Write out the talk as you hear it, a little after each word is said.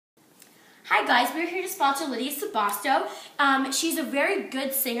Hi guys, we're here to sponsor Lydia Sabosto. She's a very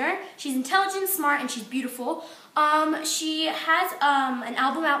good singer. She's intelligent, smart, and she's beautiful. She has an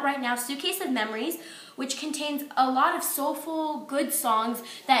album out right now, Suitcase of Memories, which contains a lot of soulful, good songs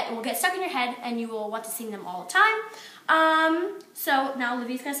that will get stuck in your head and you will want to sing them all the time. So now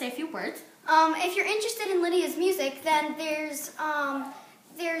Olivia's going to say a few words. If you're interested in Lydia's music, then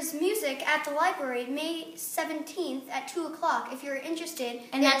there's music at the library May 17th at 2 o'clock. If you're interested,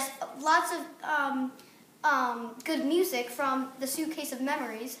 and there's lots of good music from the Suitcase of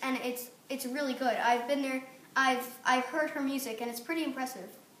Memories, and it's really good. I've been there. I've heard her music, and it's pretty impressive.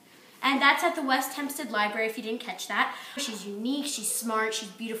 And that's at the West Hempstead Library, if you didn't catch that. She's unique, she's smart, she's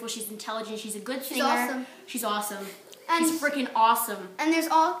beautiful, she's intelligent, she's a good singer. She's awesome. She's awesome. She's freaking awesome. And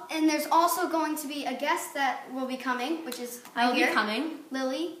there's also going to be a guest that will be coming, which is I'll be coming.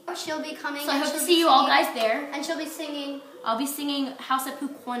 Lily. She'll be coming. So I hope to see you all guys there. And she'll be singing. I'll be singing House at Pooh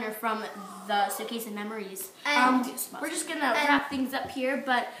Corner from the Suitcase of Memories. And we're just gonna wrap things up here,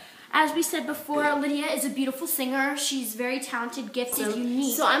 but as we said before, Lydia is a beautiful singer. She's very talented, gifted,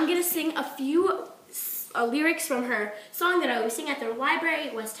 unique. So I'm gonna sing a few lyrics from her song that I always sing at the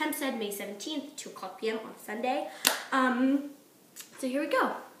library, West Hempstead, May 17th, 2 p.m. on Sunday. So here we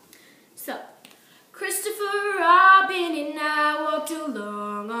go. So, Christopher Robin and I walked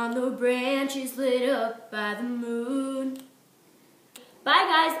along on the branches lit up by the moon. Bye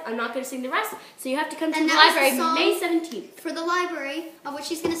guys, I'm not going to sing the rest, so you have to come to the library May 17th. For the library, of what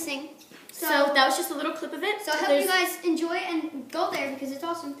she's going to sing. So that was just a little clip of it. So I hope you guys enjoy and go there because it's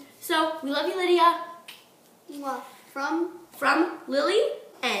awesome. So, we love you, Lydia. Well, from Lily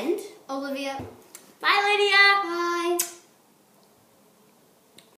and Olivia. Bye, Lydia. Bye.